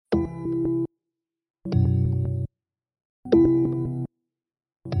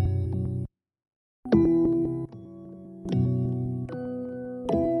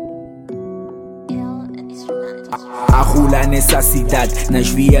nessa cidade, nas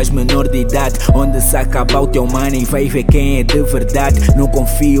vias menor de idade, onde se acaba o teu mano e vai ver quem é de verdade. Não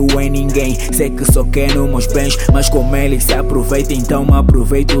confio em ninguém, sei que só quero meus bens, mas como eles se aproveitam, então me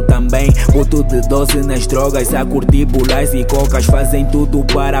aproveito também. Boto de 12 nas drogas, a curtir bolais e cocas, fazem tudo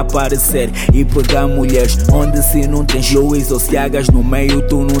para aparecer e pegar mulheres. Onde se não tens juiz ou se agas no meio,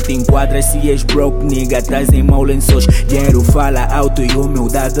 tu não te enquadras. Se és broke, nigga, estás em mau lençóis. Dinheiro fala alto e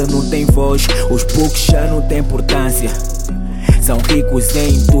humildade não tem voz. Os poucos já não têm importância, são ricos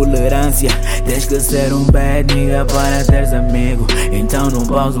em intolerância. Tens que ser um bad nigga para teres amigo, então não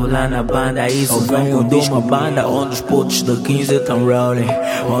pauso lá na banda. Isso venho de uma banda onde os putos de 15 tão rolling,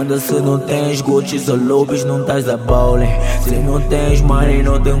 onde se não tens Gucci ou lobbies não estás a bowling. Se não tens money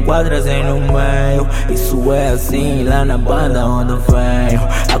não te enquadras em no meio. Isso é assim lá na banda onde venho.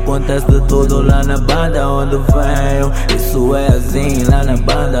 Acontece de tudo lá na banda onde venho. Isso é assim lá na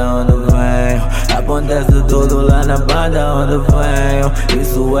banda onde venho. Acontece de tudo lá na banda onde venho.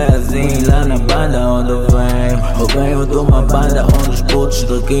 Isso é assim lá na banda onde venho. Eu venho de uma banda onde os putos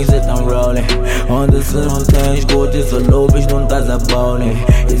de 15 tão rolling, onde se não tens Gucci ou lobbies não estás a bowling.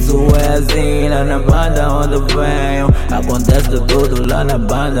 Isso é assim lá na banda onde venho. Acontece de tudo lá na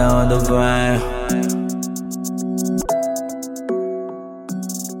banda onde venho.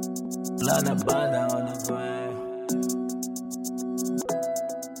 Lá na banda onde venho.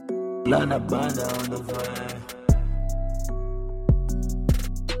 Lá na banda onde venho.